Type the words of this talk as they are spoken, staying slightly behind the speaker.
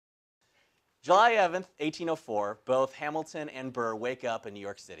July 11th, 1804, both Hamilton and Burr wake up in New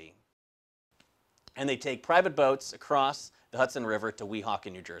York City, and they take private boats across the Hudson River to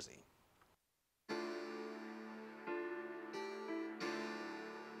Weehawken, New Jersey.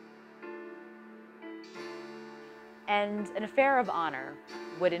 And an affair of honor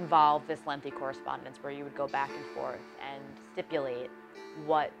would involve this lengthy correspondence where you would go back and forth and stipulate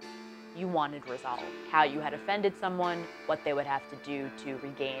what you wanted resolved, how you had offended someone, what they would have to do to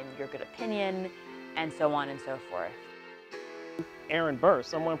regain your good opinion, and so on and so forth. Aaron Burr,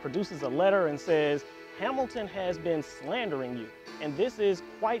 someone produces a letter and says, Hamilton has been slandering you. And this is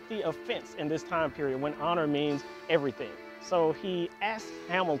quite the offense in this time period when honor means everything. So he asks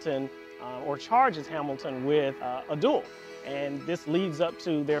Hamilton, or charges Hamilton with a duel. And this leads up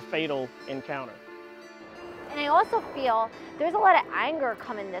to their fatal encounter. And I also feel there's a lot of anger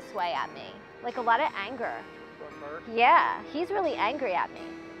coming this way at me. Like a lot of anger. Yeah, he's really angry at me.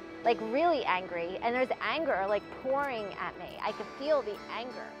 Like really angry. And there's anger like pouring at me. I can feel the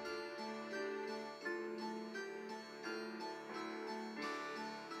anger.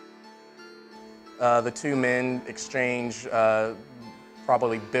 The two men exchange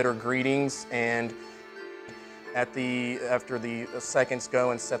probably bitter greetings, and after the seconds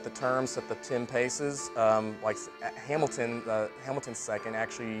go and set the terms, set the 10 paces, like Hamilton's second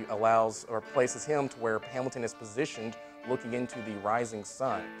actually allows or places him to where Hamilton is positioned looking into the rising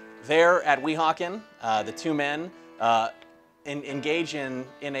sun. There at Weehawken, the two men engage in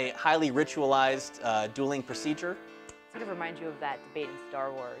a highly ritualized dueling procedure. Sort of reminds you of that debate in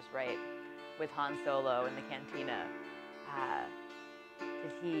Star Wars, right? With Han Solo in the cantina.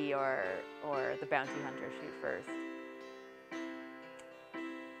 Did he or the bounty hunter shoot first?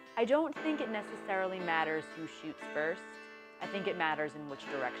 I don't think it necessarily matters who shoots first. I think it matters in which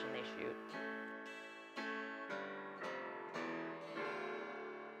direction they shoot.